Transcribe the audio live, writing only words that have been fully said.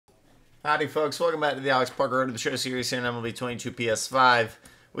Howdy, folks. Welcome back to the Alex Parker Road to the Show series here in MLB 22 PS5.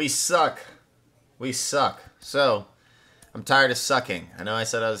 We suck. We suck. So, I'm tired of sucking. I know I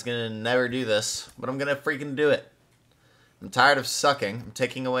said I was going to never do this, but I'm going to freaking do it. I'm tired of sucking. I'm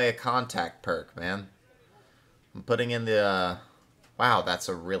taking away a contact perk, man. I'm putting in the, wow, that's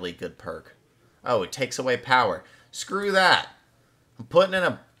a really good perk. Oh, it takes away power. Screw that. I'm putting in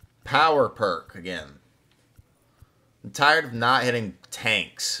a power perk again. I'm tired of not hitting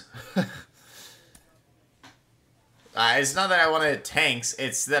tanks. It's not that I want to hit tanks,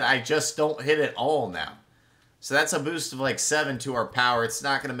 it's that I just don't hit it all now. So that's a boost of like 7 to our power. It's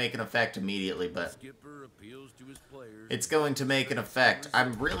not going to make an effect immediately, but it's going to make an effect.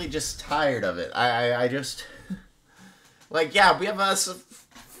 I'm really just tired of it. I just... like, yeah, we have a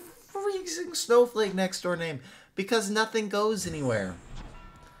freezing snowflake next door name because nothing goes anywhere.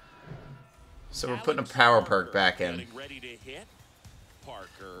 So we're putting a power perk back in.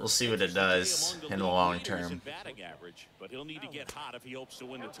 We'll see what it does in the long term.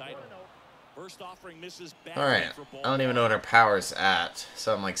 Alright, I don't even know what our power's at.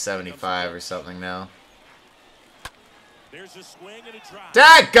 Something like 75 or something now.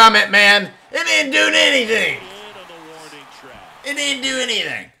 Dadgummit, man! It didn't do anything! It didn't do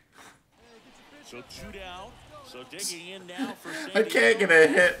anything! I can't get a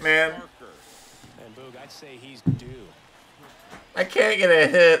hit, man. I'd say he's due. I can't get a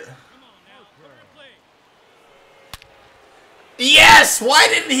hit. Yes! Why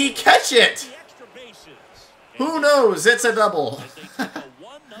didn't he catch it? Who knows? It's a double. That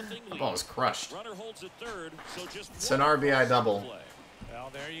ball was crushed. It's an RBI double.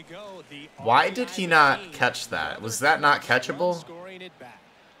 Why did he not catch that? Was that not catchable?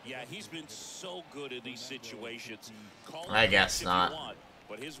 Yeah, he's been so good in these situations. I guess not.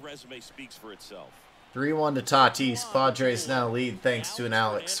 But his resume speaks for itself. 3-1 to Tatis. Padres now lead thanks to an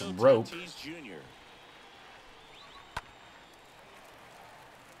Alex rope.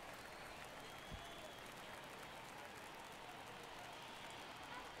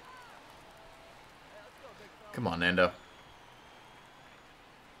 Come on, Nando.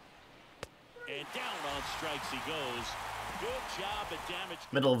 And down on strikes he goes. Good job at damage.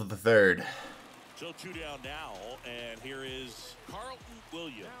 Middle of the third. So 2 down now, and here is Carlton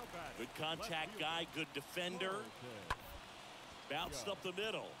Williams. Good contact guy, good defender. Bounced up the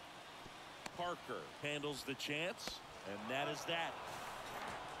middle. Parker handles the chance, and that is that.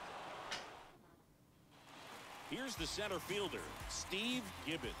 Here's the center fielder, Steve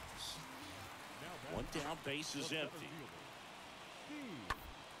Gibbons. One down, base is empty.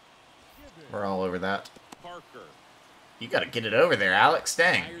 We're all over that. Parker. You got to get it over there, Alex.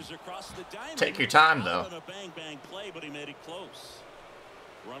 Dang. Take your time, though.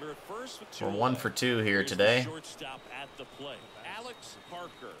 We're 1 for 2 here today. Shortstop at the plate. Alex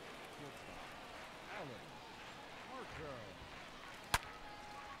Parker.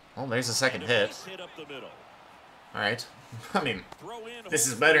 Oh, there's a second hit. All right. I mean, this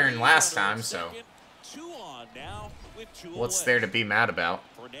is better than last time, so what's there to be mad about?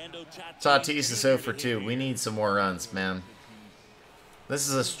 Tatis is 0 for 2. We need some more runs, man. This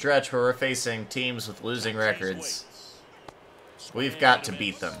is a stretch where we're facing teams with losing records. We've got to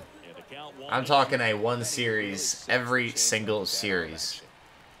beat them. I'm talking a 1 series every single series.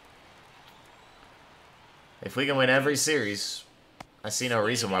 If we can win every series, I see no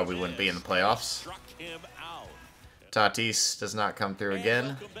reason why we wouldn't be in the playoffs. Tatis does not come through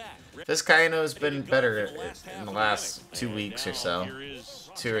again. Vizcaino's been better in the last 2 weeks or so.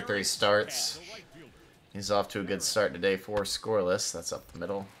 2 or 3 starts. He's off to a good start today. 4 scoreless. That's up the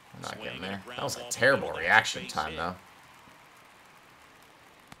middle. I'm not getting there. That was a terrible reaction time, though.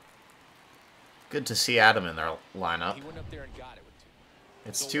 Good to see Adam in their lineup.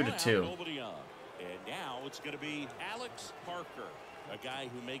 It's 2 to 2. And now it's going to be Alex Parker, a guy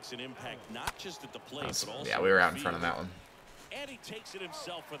who makes an impact not just at the plate, but also yeah, we were out in front of that one. And he takes it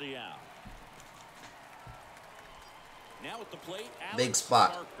himself for the out. Now at the plate, Alex big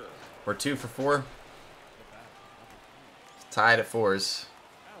spot. Parker. We're 2 for 4. Tied at 4s.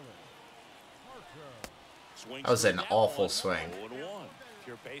 That was an awful swing. If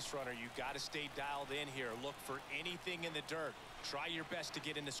you're a base runner, you got to stay dialed in here. Look for anything in the dirt. Try your best to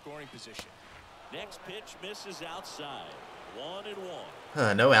get in the scoring position. Next pitch misses outside.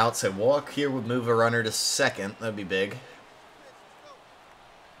 1-1. No outs. A walk here would move a runner to second. That'd be big.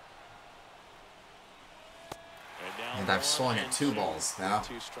 And I've swung at 2 balls now.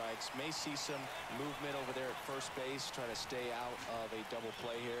 2 strikes. May see some movement over there at first base, trying to stay out of a double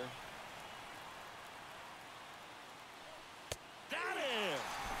play here. Got him.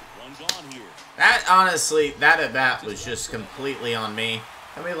 One gone here. That, honestly, that at bat was just completely on me.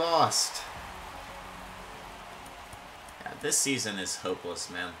 And we lost. Yeah, this season is hopeless,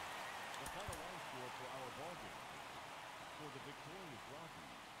 man.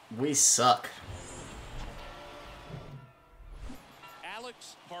 We suck.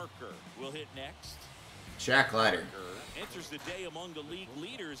 Alex Parker will hit next. Jack Leiter. Parker enters the day among the league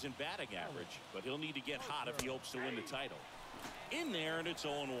leaders in batting average, but he'll need to get hot if he hopes to win the title. In there, and it's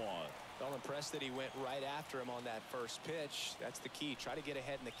 0-1. Well, impressed that he went right after him on that first pitch. That's the key. Try to get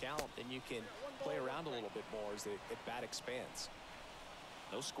ahead in the count, then you can play around a little bit more as the at-bat expands.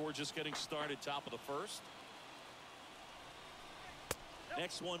 No score, just getting started, top of the first.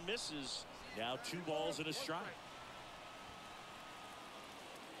 Next one misses. Now 2 balls and a strike.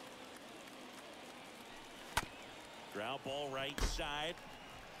 Ground ball right side.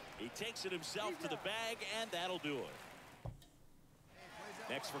 He takes it himself to the bag, and that'll do it.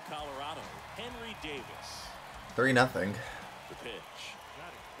 Next for Colorado, Henry Davis. 3-0. The pitch.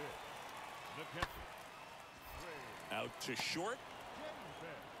 Out to short.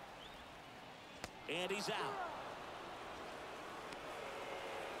 And he's out.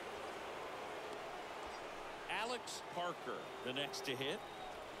 Alex Parker, the next to hit.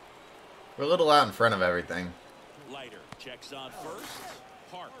 We're a little out in front of everything. Leiter checks on first.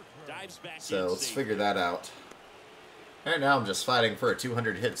 Park dives back in. So let's figure that out. Right now I'm just fighting for a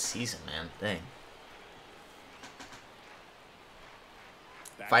 200 hit season, man. Dang.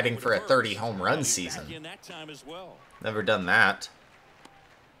 Fighting for a 30 home run season. Never done that.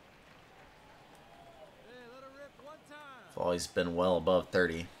 I've always been well above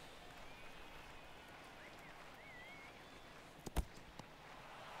 30.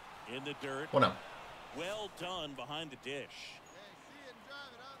 In the dirt. Oh no. Well done behind the dish.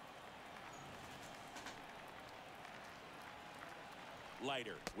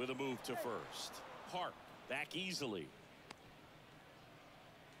 Leiter with a move to first. Park back easily.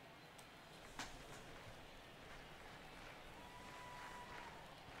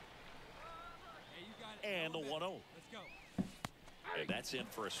 And the 1-0. And that's in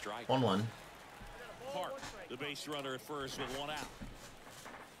for a strike. 1-1. Park, the base runner at first with 1 out.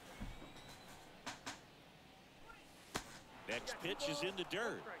 Next pitch is in the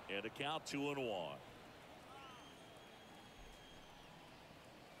dirt, and a count 2-1.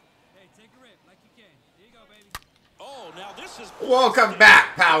 Hey, take a rip like you can. Here you go, baby. Oh, now this is. Welcome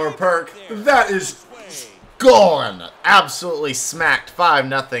back, Power Perk. That is gone. Absolutely smacked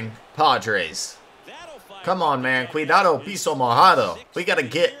 5-0 Padres. Come on, man. Cuidado, piso mojado. We gotta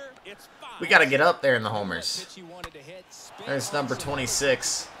get up there in the homers. There's number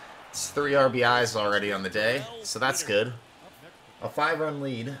 26. It's 3 RBIs already on the day, so that's good. A 5-run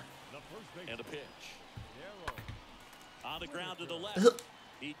lead. And a pitch. On the ground to the left.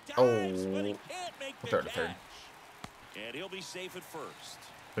 He dives, but he can't make the Third. And he'll be safe at first.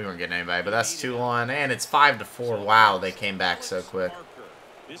 We weren't getting anybody, but that's 2-1, and it's 5-4. Wow, they came back so quick.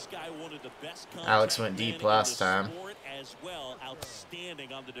 This guy wanted the best Alex went deep last time. As well,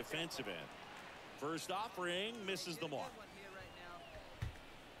 outstanding on the defensive end. First offering misses the mark.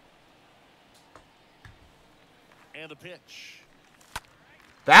 And the pitch.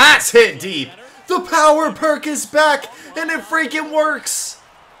 That's hit deep. The Power Perk is back, and it freaking works.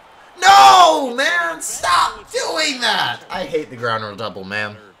 No, man, stop doing that. I hate the ground rule double,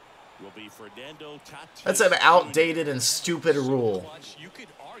 man. That's an outdated and stupid rule.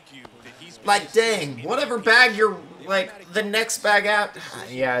 Like, dang, whatever bag you're, like, the next bag out,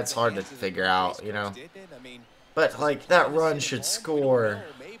 yeah, it's hard to figure out, you know. But, like, that run should score.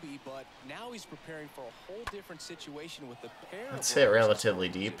 Let's hit relatively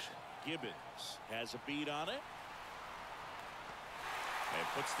deep. Gibbons has a beat on it. And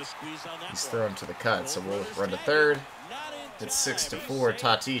puts the squeeze on that. He's thrown to the cut, so we'll run to third. It's 6-4.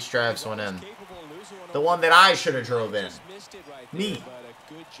 Tatis drives one in. The one that I should have drove in. Me.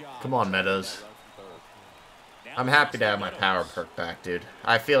 Come on, Meadows. I'm happy to have my Power Perk back, dude.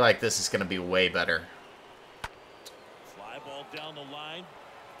 I feel like this is going to be way better. Fly ball down the line.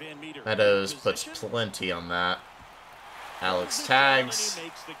 Van Meter Meadows puts plenty on that. Alex tags.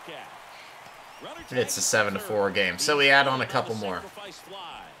 It's a 7-4 game, so we add on a couple more.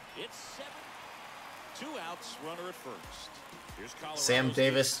 Sam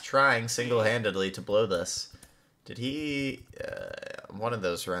Davis trying single-handedly to blow this. Did he? One of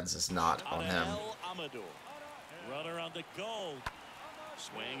those runs is not on him.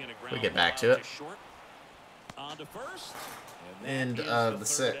 We get back to it. End of the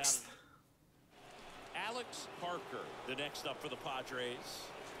 6th. Alex Parker, the next up for the Padres.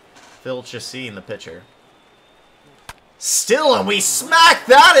 Phil Chaseen, the pitcher. Still, and we smack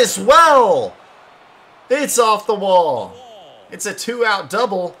that as well. It's off the wall. It's a 2-out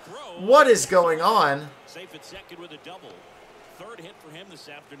double. What is going on? Safe at second with a double. Third hit for him this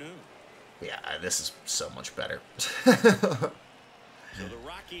afternoon. Yeah, this is so much better. So the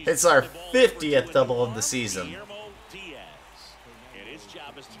Rockies It's our the ball 50th double of the season. And his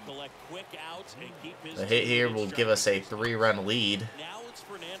job is to collect quick outs and keep his The hit here will give us a 3-run lead. Now it's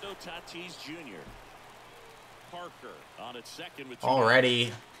Fernando Tatis Jr. Parker on at second with 2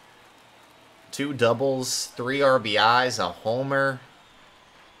 Already 2 doubles, 3 RBIs, a homer.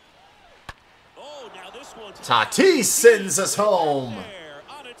 Oh, now this one's Tatis sends us home. there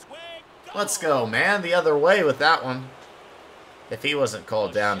on its way. Let's go, man. The other way with that one. If he wasn't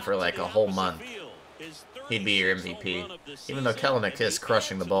called down for like a whole month, he'd be your MVP. Even though Kelenic is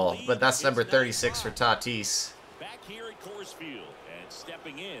crushing the ball. But that's number 36 for Tatis. Back here at Coors Field, and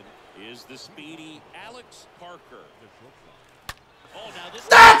stepping in is the speedy Alex Parker. Oh, now this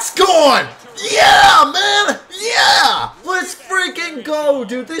That's gone! Yeah, man! Yeah! Let's freaking go,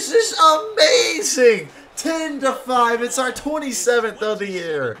 dude. This is amazing! 10-5. It's our 27th of the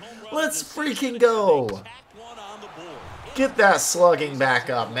year. Let's freaking go. Get that slugging back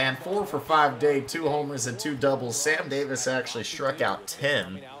up, man. 4 for 5 day, 2 homers and 2 doubles. Sam Davis actually struck out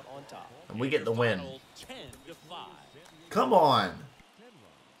 10. And we get the win. Come on.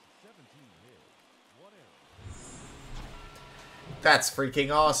 That's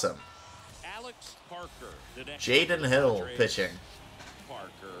freaking awesome. Alex Parker, the next Jaden Hill pitching.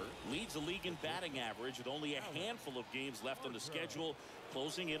 Parker leads the league in batting average with only a handful of games left on the schedule,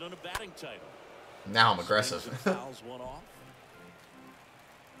 closing in on a batting title. Now I'm aggressive. Fouls one off.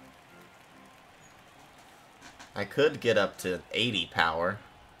 I could get up to 80 power.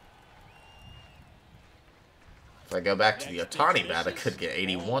 If I go back to the Otani bat, I could get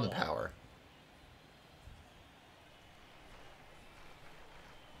 81 power.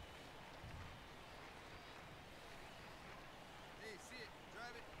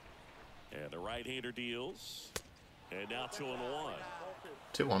 And the right-hander deals. And now 2-1.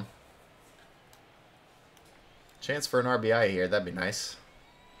 2-1. Chance for an RBI here. That'd be nice.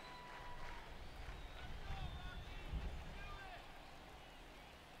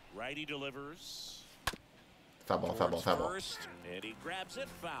 Righty delivers. Foul ball, foul ball, foul ball. First, and he grabs it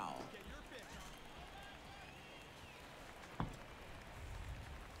foul.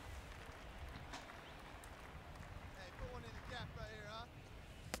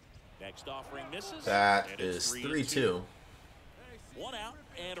 Next offering misses. That and it's is 3-2. 3-2. 1 out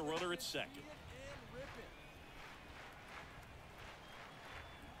and a runner at second.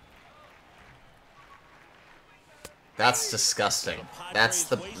 That's disgusting. That's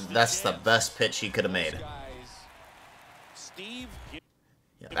the best pitch he could have made. Steve,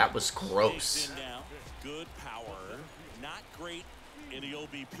 Yeah, that was gross. in now. Good power, not great in the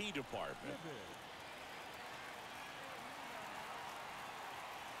OBP department.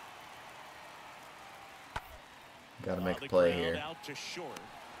 Got to make The a play ground here. out to short.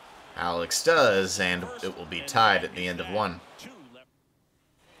 Alex does, and it will be tied at the end of 1.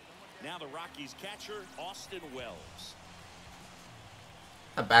 Now the Rockies catcher, Austin Wells.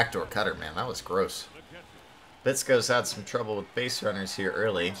 A backdoor cutter, man. That was gross. Bitsko's had some trouble with base runners here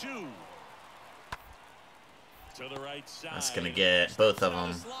early. 2. To the right side. That's going to get both of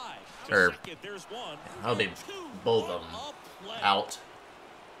them. Or, that'll be both of them out.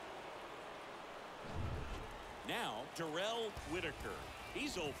 Now, Darrell Whitaker.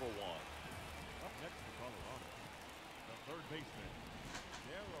 He's 0 for 1. Up next for Colorado, the third baseman,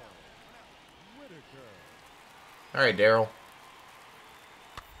 Darrell Whitaker. All right, Daryl.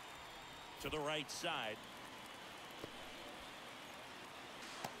 To the right side.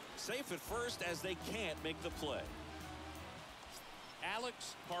 Safe at first as they can't make the play.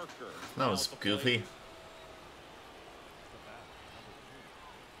 Alex Parker. That was out the plate. goofy.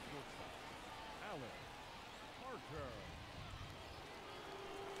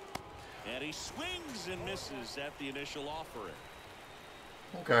 And he swings and misses at the initial offering.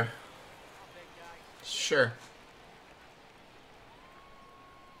 Okay. Sure.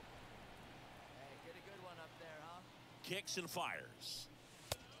 Kicks and fires.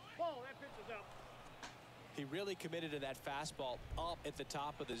 He really committed to that fastball up at the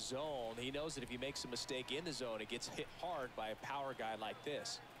top of the zone. He knows that if he makes a mistake in the zone, it gets hit hard by a power guy like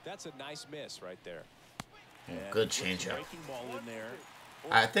this. That's a nice miss right there. Oh, good changeup. Breaking ball in there.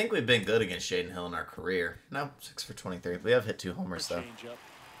 I think we've been good against Jaden Hill in our career. No, 6 for 23. We have hit 2 homers, though. Changeup.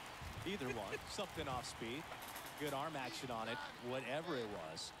 Either one, something off speed, good arm action on it, whatever it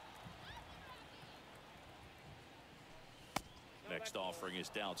was. Next offering is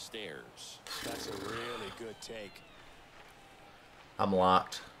downstairs. That's a really good take. I'm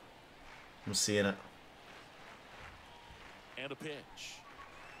locked. I'm seeing it. And a pitch.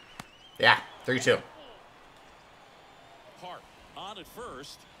 Yeah, 3-2. Park on at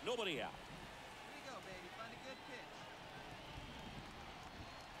first. Nobody out. Here you go, baby. Find a good pitch.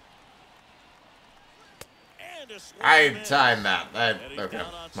 And a swing I and a miss. timed that. And he's Okay,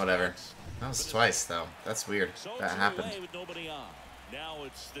 down on whatever. strikes. That was twice, though. That's weird. So That two happened. away with nobody on. Now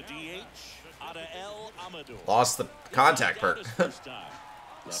it's the DH. Ada El Amador. Lost the contact perk. Down his first time.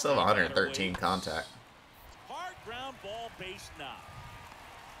 Still have 113 contact. Hard ground ball, base knock.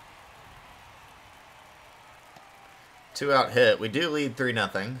 2 out hit. We do lead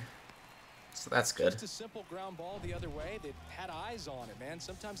 3-0. So that's good. Just a simple ground ball the other way that had eyes on it, man.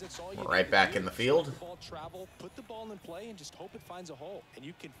 Sometimes that's all you We're need right to back do. in the Just field. let the ball travel, put the ball in play, and just hope it finds a hole. And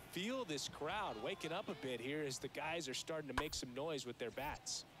you can feel this crowd waking up a bit here as the guys are starting to make some noise with their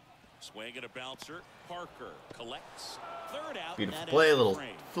bats. Swing and a bouncer. Parker collects. Third out. Beautiful and that play. is Little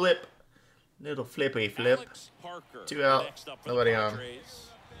frame. flip. Little flippy flip. Alex Parker. 2 out. Next up for Nobody the on. Padres.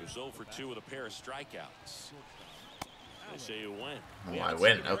 There's 0 for 2 with a pair of strikeouts. They say you win. Oh, We I haven't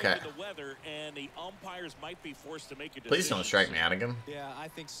win. seen a break Okay. in the weather, and the umpires might be forced to make a Please don't decision. strike me out again. Yeah, I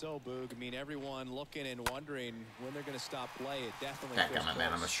think so, Boog. I mean, everyone looking and wondering when they're going to stop play. It definitely Heck, feels I'm man.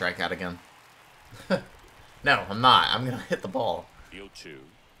 I'm close. gonna strike out again. No, I'm not. I'm gonna hit the ball. 0-2.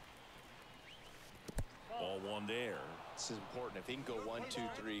 Ball one there. This is important. If he can go 1, 2,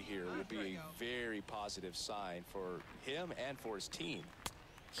 3 here, it will be a very positive sign for him and for his team.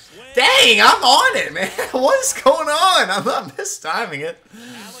 Swing. Dang, I'm on it, man. What is going on? I'm not mistiming it.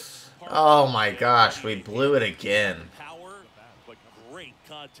 Alex Parker. Oh my gosh, we blew it again. Power, but great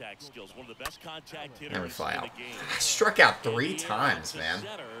contact skills. One of the best contact hitters And we fly in out. the game. I struck out 3 And he times, to man.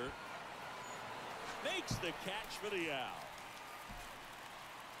 center. Makes the catch for the out.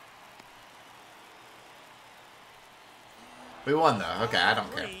 We won though. Okay, I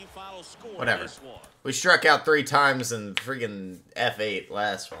don't care. Three final score in Whatever. this one. We struck out 3 times in friggin' F8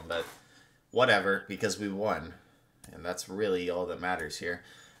 last one, but whatever, because we won. And that's really all that matters here.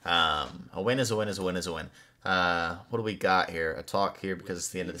 A win is a win is a win is a win. What do we got here? A talk here because it's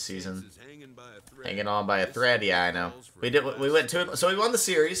the end of the season. Hanging on by a thread. Yeah, I know. We went 2. So we won the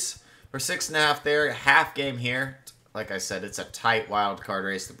series. We're 6.5 there. A half game here. Like I said, it's a tight wild card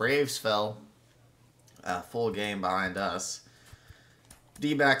race. The Braves fell. Full game behind us.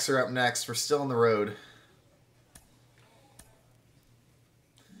 D-backs are up next. We're still on the road.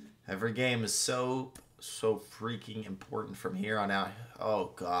 Every game is so freaking important from here on out.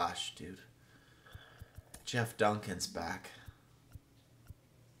 Oh, gosh, dude. Jeff Duncan's back.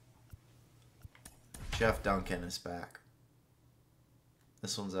 Jeff Duncan is back.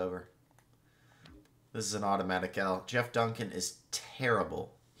 This one's over. This is an automatic L. Jeff Duncan is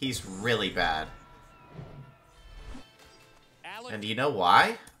terrible. He's really bad. And do you know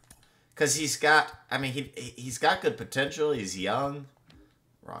why? Because he's got, I mean, he's got good potential. He's young.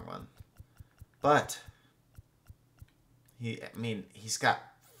 Wrong one. But, he's got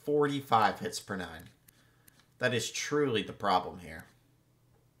 45 hits per 9. That is truly the problem here.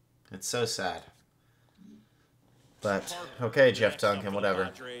 It's so sad. But, okay, Jeff Duncan, whatever.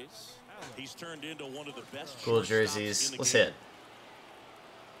 He's turned into one of the best Cool shortstops jerseys. in the Let's game. hit.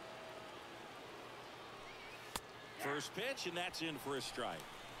 First pitch, and that's in for a strike.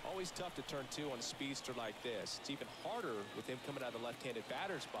 Always tough to turn 2 on a speedster like this. It's even harder with him coming out of the left-handed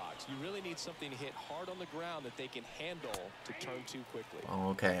batter's box. You really need something to hit hard on the ground that they can handle to turn 2 quickly. Oh,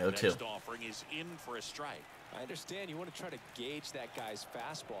 okay, 0-2. Next offering is in for a strike. I understand you want to try to gauge that guy's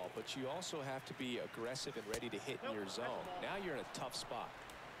fastball, but you also have to be aggressive and ready to hit in your zone. Now you're in a tough spot.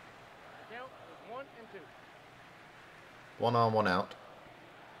 Count is 1 and 2. 1 on, 1 out.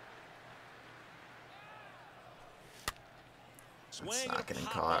 Swing not and getting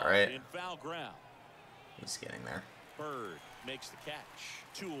pop caught, up right? In foul ground. He's getting there. Bird makes the catch.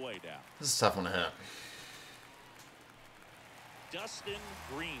 2 away now. This is a tough one to hit. Dustin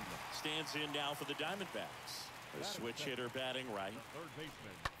Green stands in now for the Diamondbacks. The switch hitter batting right. Third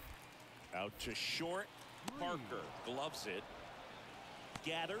baseman. Out to short. Parker gloves it.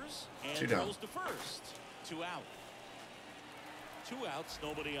 Gathers and 2 down. throws to first. 2 out. 2 outs,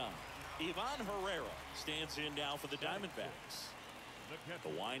 nobody on. Ivan Herrera stands in now for the Diamondbacks. The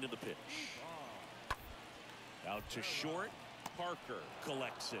wind of the pitch. Out to short. Parker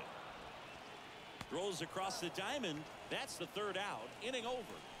collects it. Throws across the diamond. That's the 3rd out. Inning over.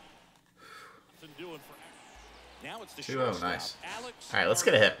 Nothing doing for. Now it's the 2-0, shortstop. nice. Alex All right, let's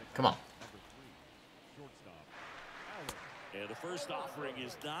get a hit. Come on. Shortstop. Alex. And the first offering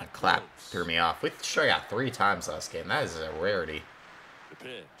is not That clap close. threw me off. We struck out 3 times last game. That is a rarity. The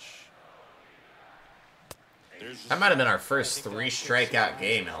pitch. There's That might have been our first 3 strikeout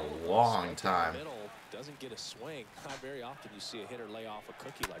game in a long time. Doesn't get a swing. Not very often you see a hitter lay off a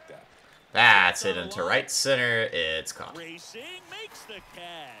cookie like that. That's hit into right center. It's caught. Racing makes the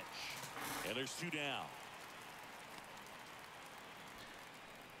catch. And there's 2 down.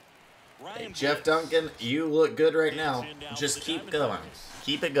 Hey, Jeff Duncan, you look good right now. Just keep going.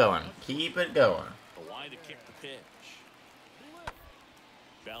 Keep it going. Keep it going. The line to kick the pitch.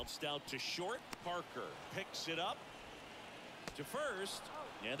 Bounced out to short. Parker picks it up to first,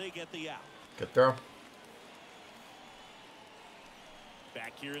 and they get the out. Good throw.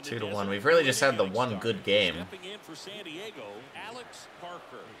 Back here in the 2-1. We've really just had the one good game. Stepping in for San Diego, Alex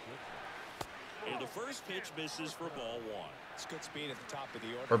Parker. And the first pitch misses for ball 1. It's good speed at the top of the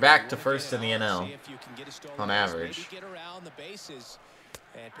order. We're back to first in the NL on average. Maybe get around the bases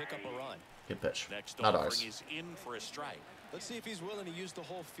and pick up a run. Good pitch. Next Not offering ours. is in for a strike. Let's see if he's willing to use the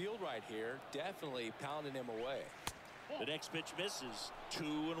whole field right here. Definitely pounding him away. The next pitch misses.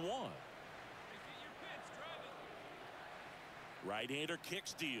 2-1. Right-hander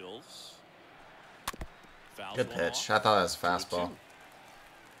kicks, deals. Fouls Good one pitch. off. I thought that was a fastball. 2-2.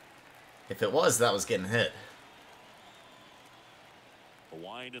 If it was, that was getting hit. A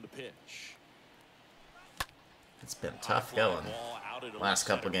wind in the pitch. It's been tough going last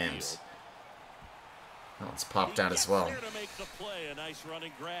couple games. Oh, it's popped out as well. There to make the play, a nice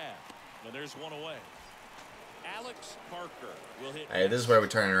running grab. And there's one away. Alex Parker will hit. Hey, this is where we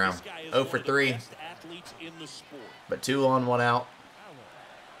turn it around. This guy is 0 one for of the 3, best athletes in the sport. but 2 on, 1 out.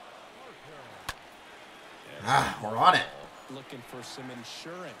 Ah, we're on it. Looking for some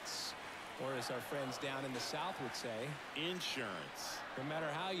insurance. Or as our friends down in the South would say, Insurance. no matter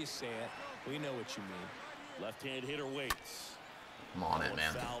how you say it, we know what you mean. Left-hand hitter waits. I'm on it,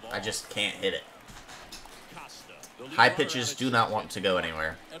 man. I just can't hit it. Costa. The lead High runner pitches out do at not second. want to go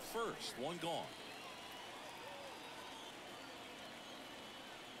anywhere. At first, 1 gone.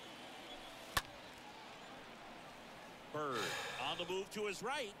 Bird on the move to his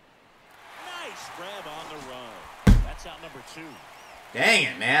right. Nice grab on the run. That's out number 2. Dang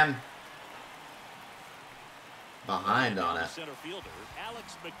it, man. Behind on it. Center fielder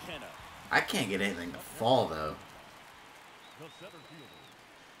Alex McKenna. I can't get anything to fall, though. The center fielder.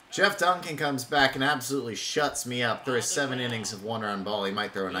 Jeff Duncan comes back and absolutely shuts me up through his 7 innings of 1-run ball. He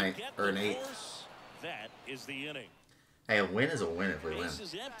might throw an 8 or an 8. That is the inning. Hey, a win is a win if we win. Base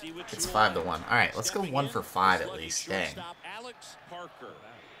is empty with It's 2 5-1. away. All right, let's go Stepping 1 in for 5 is at lucky least. Dang. shortstop Alex Parker.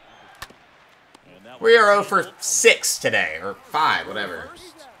 And that We are was 0 for 6 today, or 5, whatever.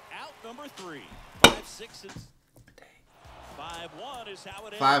 First, out number 3. 5 6s. 5-1 is how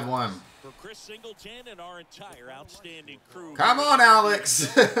it ends. 5-1. For Chris Singleton and our entire outstanding crew. Come on,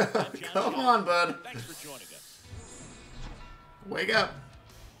 Alex. Come on, bud. Thanks for joining us. Wake up.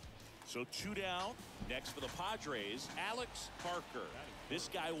 So 2 down. Next for the Padres, Alex Parker. This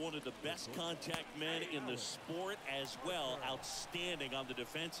guy, one of the best contact men in the sport as well. Outstanding on the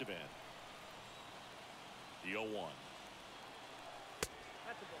defensive end. The 0-1.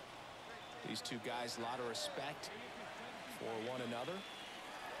 These two guys, a lot of respect for one another.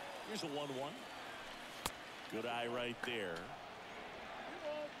 Here's a 1-1. Good eye right there.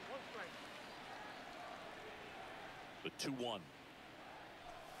 The 2-1.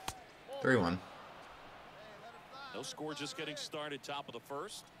 3-1. No score, just getting started. Top of the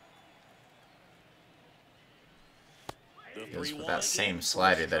first. The He was 3-1 with that same in for a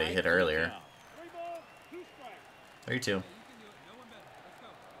slider that he hit strike. earlier. 3-2.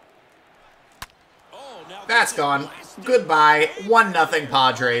 Oh, now That's gone. Goodbye. 1-0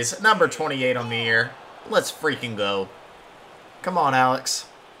 Padres. Number 28 on the year. Let's freaking go. Come on, Alex.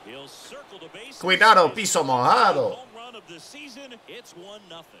 He'll circle the bases. Cuidado, piso mojado. Home run of the season. It's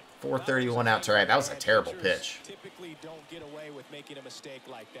 1-0. 431 out to right. That was a terrible pitch. Typically don't get away with making a mistake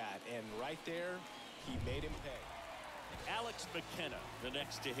like that. And right there, he made him pay. Alex McKenna, the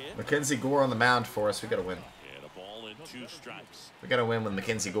next to hit. Mackenzie Gore on the mound for us. We got to win. And a ball and 2 strikes. We got to win with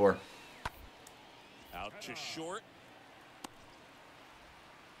Mackenzie Gore. Out to short.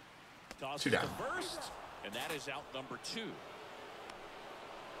 Tosses 2 down. to first, and that is out number 2.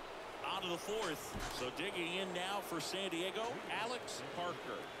 On to the 4th. So digging in now for San Diego, Alex Parker.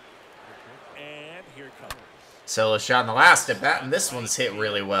 And here it comes. Solo shot in the last at bat, and this one's hit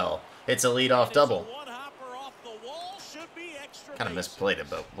really well. It's a leadoff double. One-hopper off the wall. Should be extra Kind of bases. misplayed it,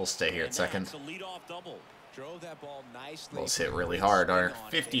 but we'll stay here at And second. that's a leadoff double. Drove that ball nicely. Ball's hit really hard. Our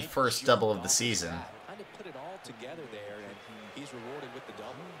 51st double of the season. Trying to put it all together there, and he's rewarded with the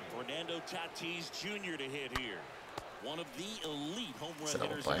double. Fernando Tatis Jr. to hit here. One of the elite home It's a run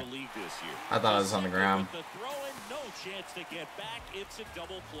double hitters play. in the league this year. I thought it was on the ground. With the throw and no chance to get back. It's a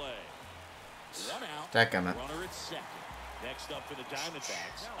double play. 1 out. Dadgummit. Runner at second. Next up for the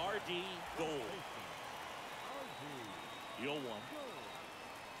Diamondbacks, R.D. Gold. 0-1.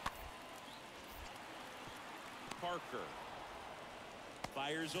 Parker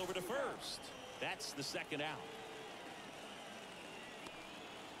fires over to first. That's the second out.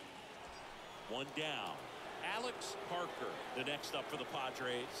 One down. Alex Parker, the next up for the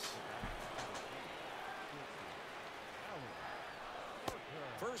Padres.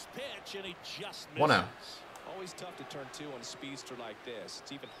 First pitch, and he just misses. 1-0. Always tough to turn two on a speedster like this.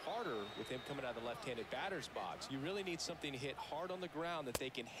 It's even harder with him coming out of the left-handed batter's box. You really need something to hit hard on the ground that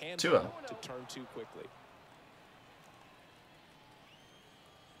they can handle 2-0. to turn two quickly.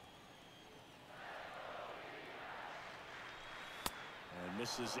 And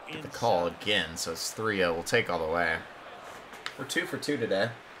misses Get the call again, so it's 3-0. We'll take all the way. We're 2 for 2 today.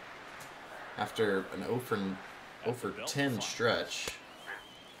 After an 0 for 10 stretch.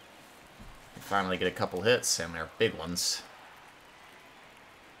 We finally get a couple hits, and they're big ones.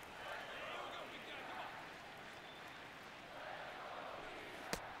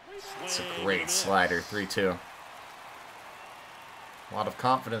 It's a great slider, 3-2. A lot of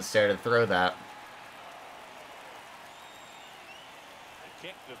confidence there to throw that.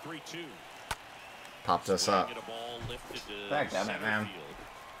 Kick the 3-2. Popped us up. Back damn it, man.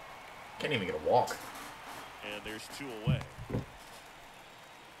 Can't even get a walk. And there's 2 away.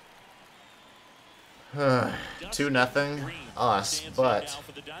 2-0 us, but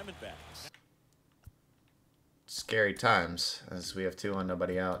scary times as we have 2 on,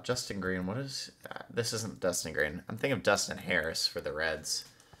 nobody out. Justin Green, what is this? Isn't Dustin Green? I'm thinking of Dustin Harris for the Reds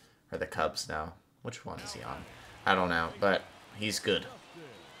or the Cubs now. Which one is he on? I don't know, but he's good.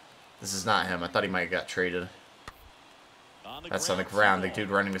 This is not him. I thought he might have got traded. That's on the ground. The dude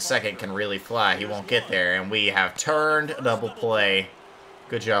running to second can really fly. He won't get there, and we have turned a double play.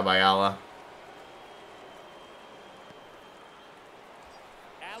 Good job, Ayala.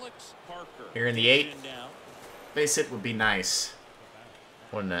 Here in the 8th, base hit would be nice,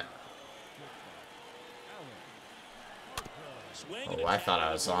 wouldn't it? Oh, I thought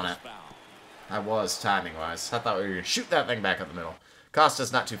I was on it. I was, timing-wise. I thought we were going to shoot that thing back up the middle.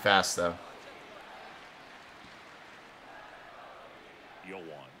 Costa's not too fast, though. 0-1.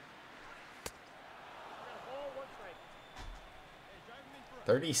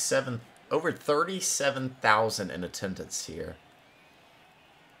 37, over 37,000 in attendance here.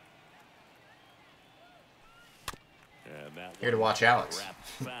 Here to watch Alex.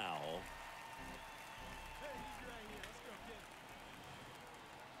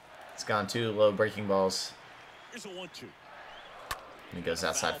 It's gone 2 low breaking balls. Here's a 1-2. And he goes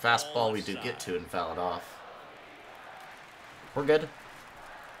outside fastball. We do get 2 and foul it off. We're good.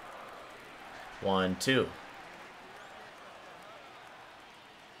 1-2.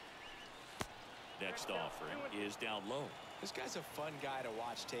 Next offering is down low. This guy's a fun guy to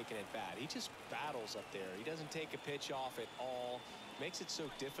watch taking at bat. He just battles up there. He doesn't take a pitch off at all. Makes it so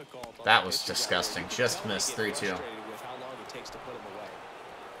difficult. That was disgusting. Just missed 3-2.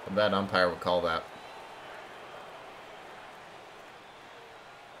 I bet umpire would call that.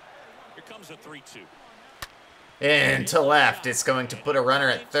 Here comes a 3-2. And to left, it's going to put a runner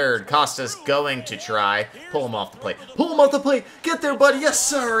at third. Costa's going to try. Pull him off the plate. Pull him off the plate. Get there, buddy. Yes,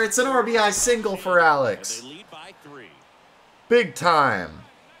 sir. It's an RBI single for Alex. They lead by 3. Big time.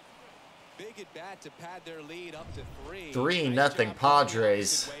 Big at bat to pad their lead up to 3. 3-0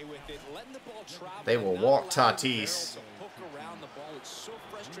 Padres. They will walk Tatis.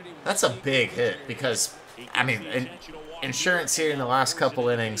 That's a big hit because, I mean, insurance here in the last couple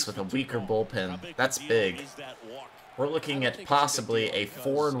innings with a weaker bullpen. That's big. We're looking at possibly a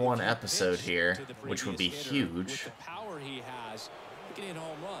 4-1 episode here, which would be huge.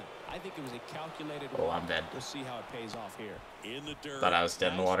 Oh, I'm dead. We'll see how it pays off here. In the dirt. Thought I was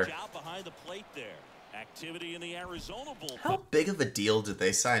dead in the water. Behind the plate there. Activity in the Arizona bullpen. How big of a deal did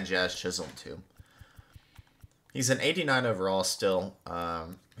they sign Jazz Chisholm to? He's an 89 overall still.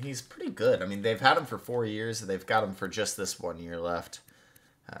 He's pretty good. I mean, they've had him for 4 years. They've got him for just this 1 year left.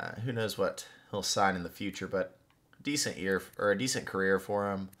 Who knows what he'll sign in the future, but decent year or a decent career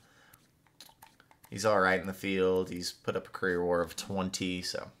for him. He's all right in the field. He's put up a career WAR of 20,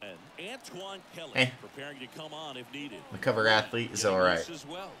 so. And Antoine Kelly preparing to come on if needed. The cover athlete is all right.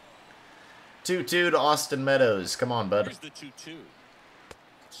 2-2 to Austin Meadows. Come on, bud.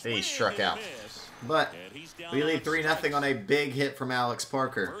 He struck out. But we lead 3-0 on a big hit from Alex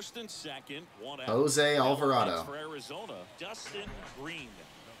Parker. First and second, 1 out. Jose Alvarado. For Arizona, Dustin Green.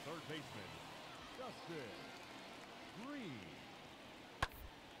 The third baseman, Dustin Green.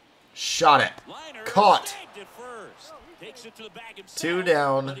 Shot it. Caught. Takes it to the bag himself, 2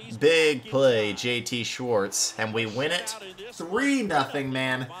 down. Big play, JT Schwartz. And we win it 3-0,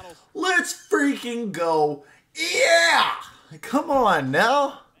 man. Let's freaking go. Yeah! Come on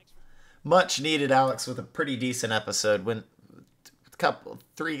now. Much needed Alex with a pretty decent episode. Went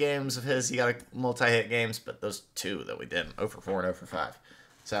three games of his. He got a multi-hit games, but those two that we didn't. 0 for 4 and 0 for 5.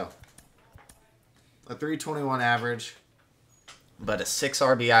 So, a 321 average, but a 6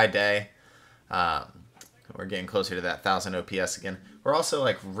 RBI day. We're getting closer to that 1,000 OPS again. We're also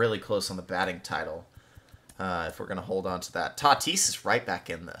like really close on the batting title. If we're going to hold on to that. Tatis is right back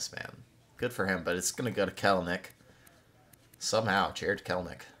in this, man. Good for him, but it's going to go to Kelenic. Somehow, Jared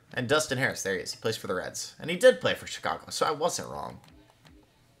Kelenic. And Dustin Harris, there he is. He plays for the Reds. And he did play for Chicago, so I wasn't wrong.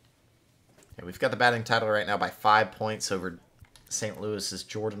 Yeah, we've got the batting title right now by 5 points over St. Louis's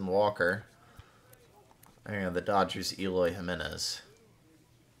Jordan Walker. And the Dodgers' Eloy Jimenez.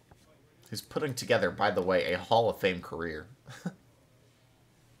 Who's putting together, by the way, a Hall of Fame career.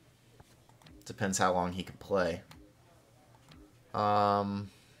 Depends how long he can play.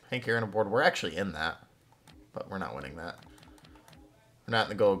 Hank Aaron aboard. We're actually in that. But we're not winning that. We're not in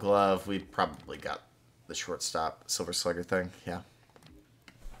the Gold Glove. We probably got the shortstop Silver Slugger thing. Yeah.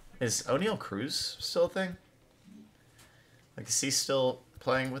 Is O'Neal Cruz still a thing? Like, is he still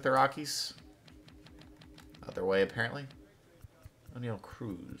playing with the Rockies? Other way, apparently. O'Neal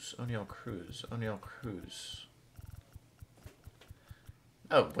Cruz. O'Neal Cruz. O'Neal Cruz.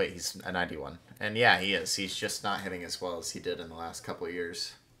 Oh, wait, he's a 91. And yeah, he is. He's just not hitting as well as he did in the last couple of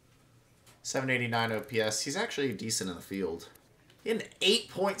years. 789 OPS. He's actually decent in the field. He had an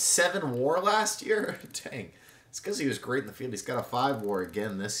 8.7 WAR last year? Dang. It's because he was great in the field. He's got a 5 WAR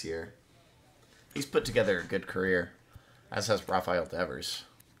again this year. He's put together a good career. As has Rafael Devers.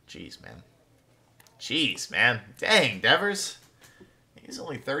 Jeez, man. Jeez, man. Dang, Devers. He's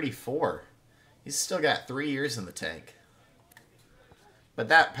only 34. He's still got 3 years in the tank. But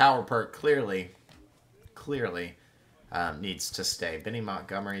that power perk clearly needs to stay. Benny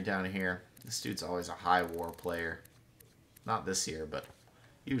Montgomery down here. This dude's always a high WAR player. Not this year, but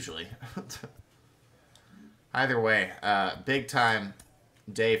usually. Either way, big time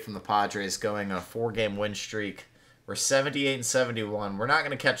day from the Padres going on a 4-game win streak. We're 78 and 71. We're not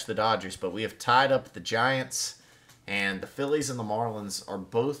going to catch the Dodgers, but we have tied up the Giants, and the Phillies and the Marlins are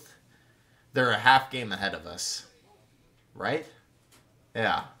both, they're a half game ahead of us. Right?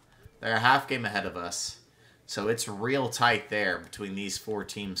 Yeah. They're a half game ahead of us. So it's real tight there between these 4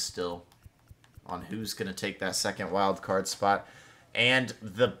 teams still on who's going to take that second wild card spot. And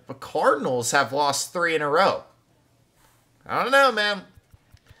the Cardinals have lost 3 in a row. I don't know, man.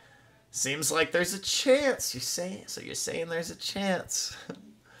 Seems like there's a chance. You're saying there's a chance.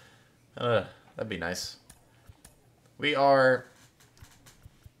 That'd be nice. We are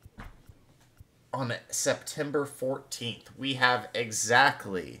on September 14th. We have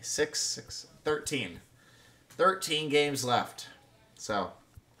exactly 13 games left. So,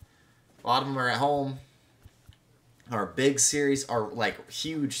 a lot of them are at home. Our big series, our like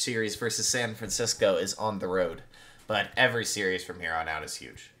huge series versus San Francisco is on the road. But every series from here on out is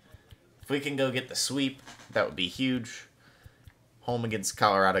huge. If we can go get the sweep, that would be huge. Home against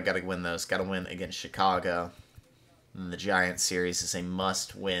Colorado, got to win those. Got to win against Chicago. And the Giants series is a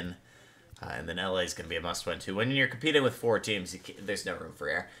must-win. And then LA is going to be a must-win, too. When you're competing with 4 teams, there's no room for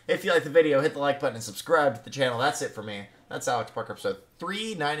error. If you like the video, hit the like button and subscribe to the channel. That's it for me. That's Alex Parker, episode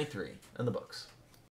 393 in the books.